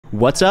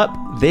What's up?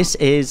 This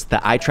is the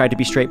I Tried to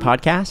Be Straight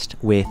podcast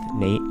with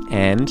Nate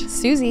and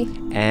Susie.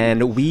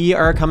 And we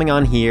are coming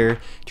on here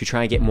to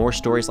try and get more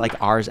stories like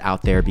ours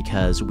out there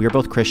because we're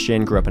both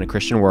Christian, grew up in a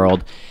Christian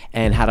world,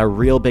 and had a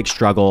real big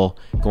struggle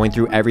going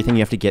through everything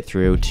you have to get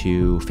through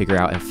to figure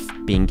out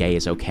if being gay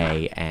is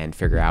okay and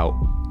figure out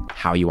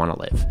how you want to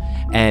live.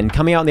 And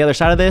coming out on the other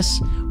side of this,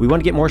 we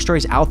want to get more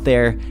stories out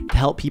there to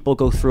help people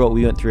go through what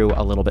we went through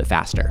a little bit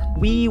faster.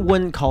 We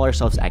wouldn't call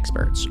ourselves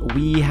experts.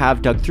 We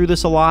have dug through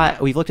this a lot.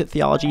 We've looked at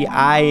theology.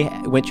 I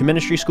went to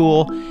ministry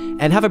school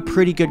and have a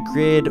pretty good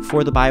grid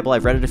for the Bible.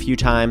 I've read it a few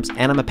times,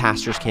 and I'm a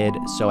pastor's kid,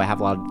 so I have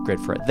a lot of grid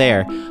for it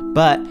there.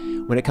 But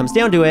when it comes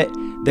down to it,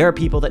 there are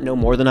people that know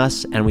more than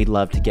us, and we'd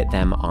love to get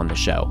them on the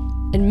show.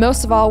 And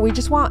most of all, we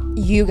just want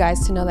you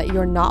guys to know that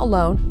you're not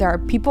alone. There are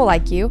people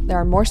like you. There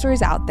are more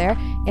stories out there,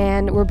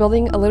 and we're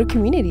building a little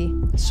community.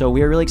 So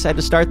we are really excited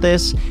to start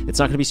this. It's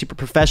not going to be super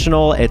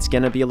professional. It's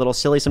going to be a little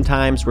silly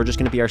sometimes. We're just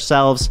going to be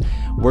ourselves.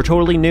 We're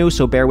totally new,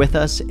 so bear with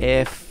us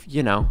if,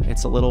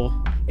 it's a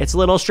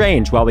little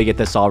strange while we get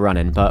this all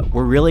running. But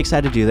we're really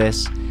excited to do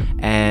this,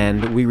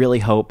 and we really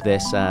hope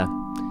this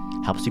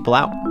helps people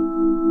out.